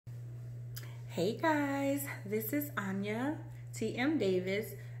Hey guys, this is Anya T.M.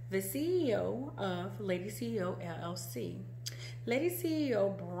 Davis, the CEO of Lady CEO LLC. Lady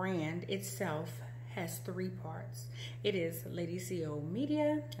CEO brand itself has three parts. It is Lady CEO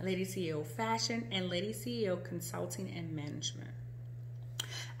Media, Lady CEO Fashion, and Lady CEO Consulting and Management.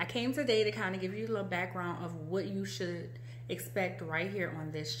 I came today to kind of give you a little background of what you should expect right here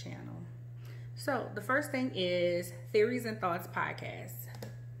on this channel. So the first thing is Theories and Thoughts Podcast.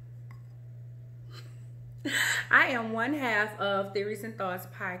 I am one half of Theories and Thoughts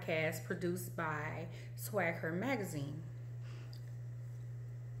Podcast, produced by Swag Her Magazine.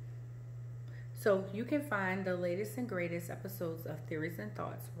 So you can find the latest and greatest episodes of Theories and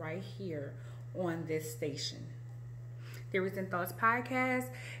Thoughts right here on this station. Theories and Thoughts Podcast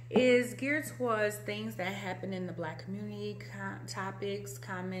is geared towards things that happen in the Black community, topics,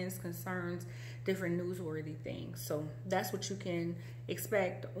 comments, concerns, different newsworthy things. So that's what you can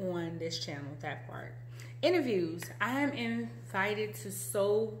expect on this channel, that part. Interviews. I am invited to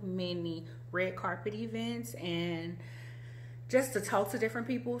so many red carpet events and just to talk to different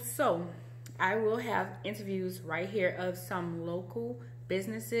people. So I will have interviews right here of some local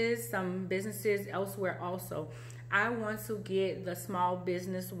businesses, some businesses elsewhere also. I want to get the small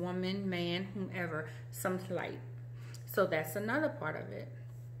business woman, man, whomever, some light. So that's another part of it.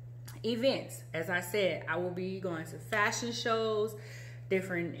 Events. As I said, I will be going to fashion shows,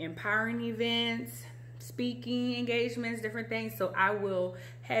 different empowering events, speaking engagements, different things. So I will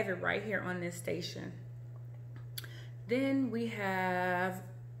have it right here on this station. Then we have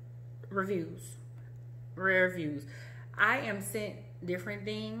reviews, rare reviews. I am sent different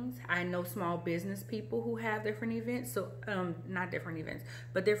things. I know small business people who have different events. So not different events,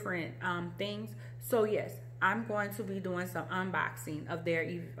 but different things. So yes, I'm going to be doing some unboxing of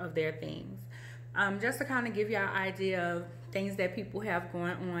their things. Just to kind of give you an idea of things that people have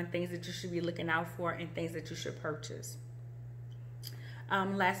going on, things that you should be looking out for, and things that you should purchase.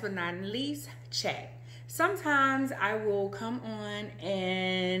 Last but not least, chat. Sometimes I will come on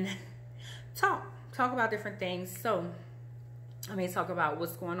and talk about different things. So I may talk about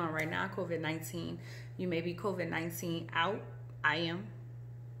what's going on right now, COVID-19. You may be COVID-19 out. I am.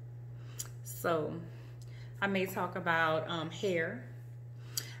 So I may talk about hair.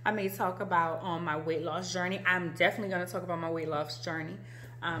 I may talk about my weight loss journey. I'm definitely going to talk about my weight loss journey.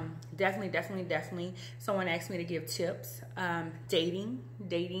 Definitely. Someone asked me to give tips. Dating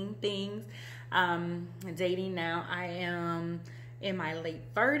things. Dating now. I am in my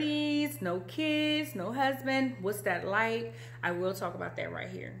late 30s, no kids, no husband. What's that like? I will talk about that right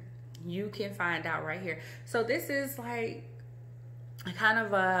here. You can find out right here. So this is like kind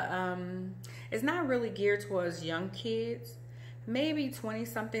of a, it's not really geared towards young kids. Maybe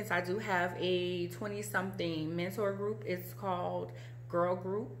 20-somethings. I do have a 20-something mentor group. It's called Girl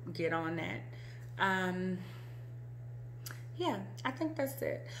Group. Get on that. Yeah, I think that's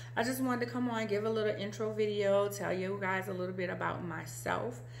it. I just wanted to come on, give a little intro video, tell you guys a little bit about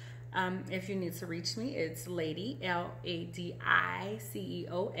myself. If you need to reach me, it's Lady, LADICEO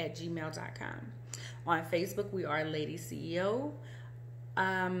 @gmail.com. On Facebook, we are Lady CEO.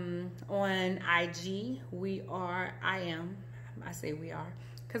 On IG, I say we are,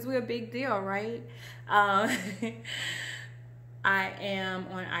 because we're a big deal, right? I am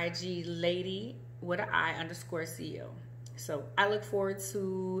on IG Lady with an I_CEO. So I look forward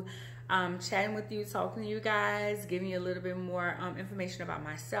to chatting with you, talking to you guys, giving you a little bit more information about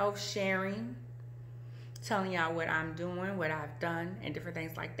myself, sharing, telling y'all what I'm doing, what I've done, and different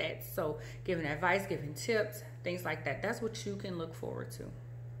things like that. So giving advice, giving tips, things like that. That's what you can look forward to.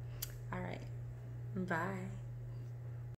 All right. Bye.